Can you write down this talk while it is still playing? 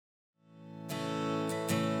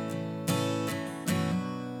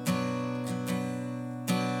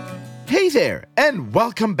Hey there, and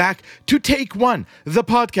welcome back to Take One, the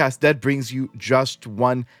podcast that brings you just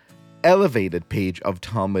one elevated page of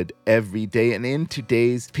Talmud every day. And in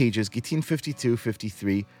today's pages, Gittin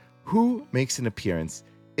 52-53, who makes an appearance,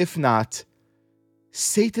 if not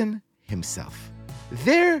Satan himself?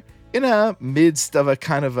 They're in a midst of a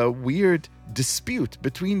kind of a weird dispute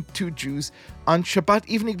between two Jews on Shabbat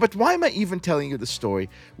evening. But why am I even telling you the story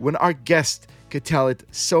when our guest could tell it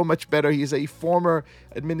so much better? He is a former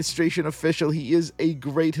administration official. He is a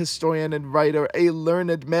great historian and writer, a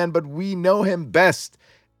learned man, but we know him best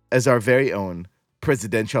as our very own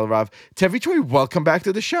presidential Rav. Tevi Troy, welcome back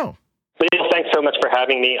to the show. Neil, thanks so much for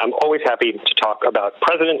having me. I'm always happy to talk about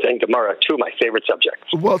presidents and Gemara, two of my favorite subjects.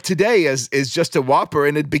 Well, today is just a whopper,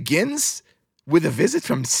 and it begins with a visit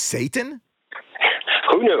from Satan.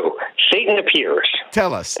 Who knew? Satan appears.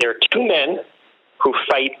 Tell us. There are two men who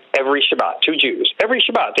fight every Shabbat, two Jews. Every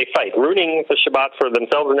Shabbat they fight, ruining the Shabbat for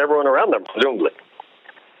themselves and everyone around them, presumably.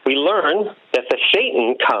 We learn that the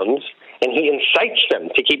Satan comes and he incites them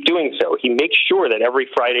to keep doing so. He makes sure that every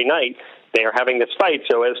Friday night they are having this fight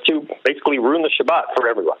so as to basically ruin the Shabbat for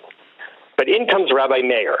everyone. But in comes Rabbi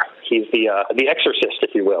Meir. He's the exorcist,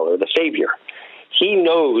 if you will, or the savior. He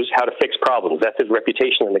knows how to fix problems. That's his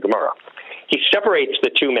reputation in the Gemara. He separates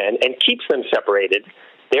the two men and keeps them separated,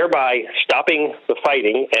 thereby stopping the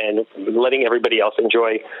fighting and letting everybody else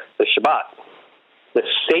enjoy the Shabbat. The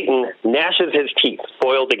Satan gnashes his teeth,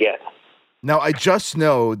 foiled again. Now, I just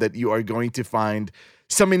know that you are going to find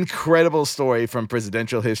some incredible story from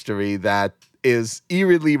presidential history that is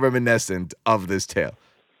eerily reminiscent of this tale.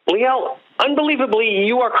 Liel, unbelievably,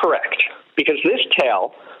 you are correct, because this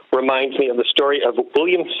tale reminds me of the story of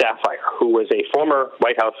William Safire, who was a former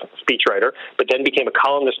White House speechwriter, but then became a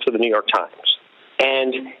columnist for the New York Times.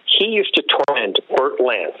 And he used to torment Burt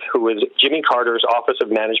Lance, who was Jimmy Carter's Office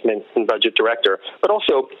of Management and Budget Director, but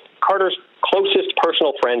also Carter's closest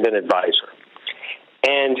personal friend and advisor.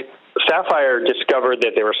 And Safire discovered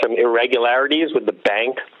that there were some irregularities with the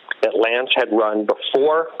bank that Lance had run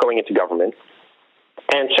before going into government.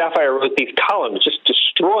 And Safire wrote these columns just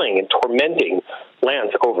destroying and tormenting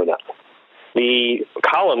Lance over them. The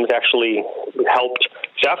columns actually helped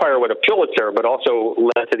Safire win a Pulitzer, but also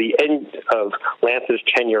led to the end of Lance's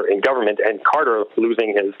tenure in government and Carter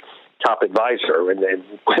losing his top advisor, and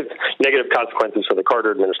with negative consequences for the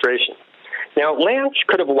Carter administration. Now, Lance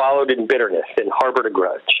could have wallowed in bitterness and harbored a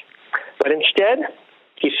grudge, but instead,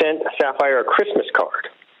 he sent Safire a Christmas card.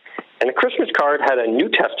 And the Christmas card had a New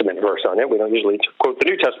Testament verse on it. We don't usually quote the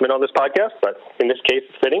New Testament on this podcast, but in this case,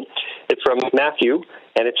 it's fitting. It's from Matthew,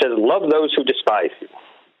 and it says, "Love those who despise you."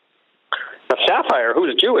 Now, Safire, who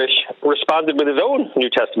is Jewish, responded with his own New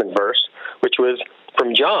Testament verse, which was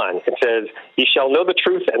from John. It says, "You shall know the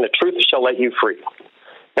truth, and the truth shall let you free."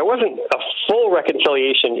 There wasn't a full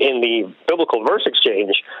reconciliation in the biblical verse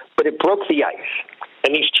exchange, but it broke the ice.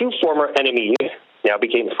 And these two former enemies now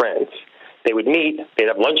became friends. They would meet, they'd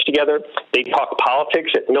have lunch together, they'd talk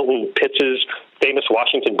politics at Milton Pitts' famous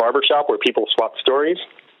Washington barbershop where people swap stories.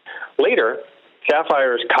 Later,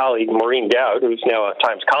 Safire's colleague, Maureen Dowd, who's now a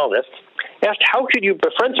Times columnist, asked, "How could you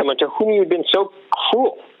befriend someone to whom you had been so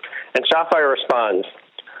cruel?" And Safire responds,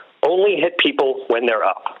 "Only hit people when they're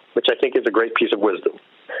up," which I think is a great piece of wisdom.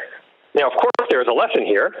 Now, of course, there is a lesson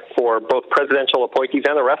here for both presidential appointees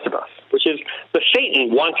and the rest of us, which is the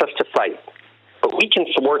Satan wants us to fight, but we can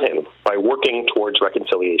thwart him by working towards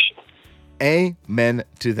reconciliation. Amen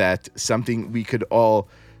to that. Something we could all,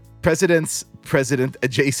 presidents,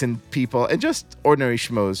 president-adjacent people, and just ordinary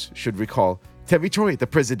schmoes should recall. Tevi Troy, the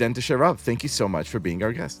Presidential Rav, thank you so much for being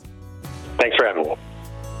our guest. Thanks for having me.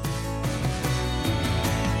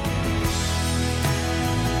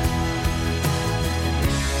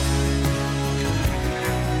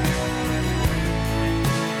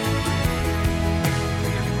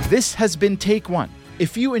 This has been Take One.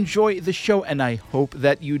 If you enjoy the show, and I hope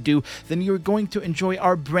that you do, then you're going to enjoy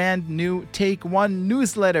our brand new Take One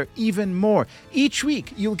newsletter even more. Each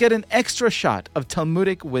week, you'll get an extra shot of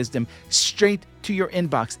Talmudic wisdom straight to your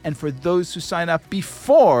inbox. And for those who sign up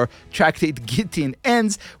before Tractate Gittin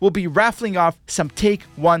ends, we'll be raffling off some Take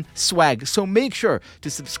One swag. So make sure to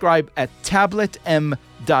subscribe at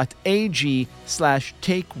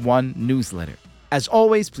tabletm.ag/Take1newsletter. As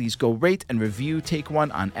always, please go rate and review Take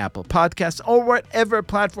One on Apple Podcasts or whatever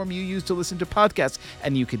platform you use to listen to podcasts,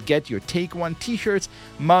 and you could get your Take One t-shirts,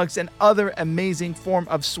 mugs, and other amazing form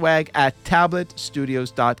of swag at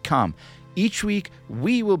tabletstudios.com. Each week,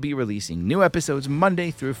 we will be releasing new episodes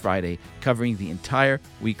Monday through Friday, covering the entire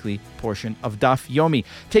weekly portion of Daf Yomi.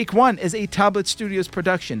 Take One is a Tablet Studios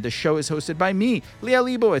production. The show is hosted by me, Leah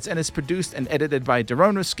Leibowitz, and is produced and edited by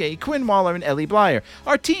Daron Ruskay, Quinn Waller, and Ellie Blyer.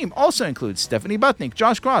 Our team also includes Stephanie Butnick,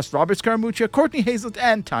 Josh Cross, Robert Scaramuccia, Courtney Hazlett,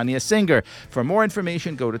 and Tanya Singer. For more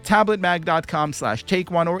information, go to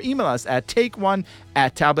tabletmag.com/takeone or email us at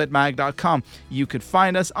takeone@tabletmag.com. You could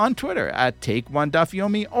find us on Twitter at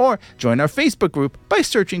TakeOneDafYomi or join our Facebook group by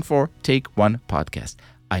searching for Take One Podcast.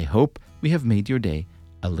 I hope we have made your day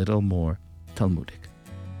a little more Talmudic.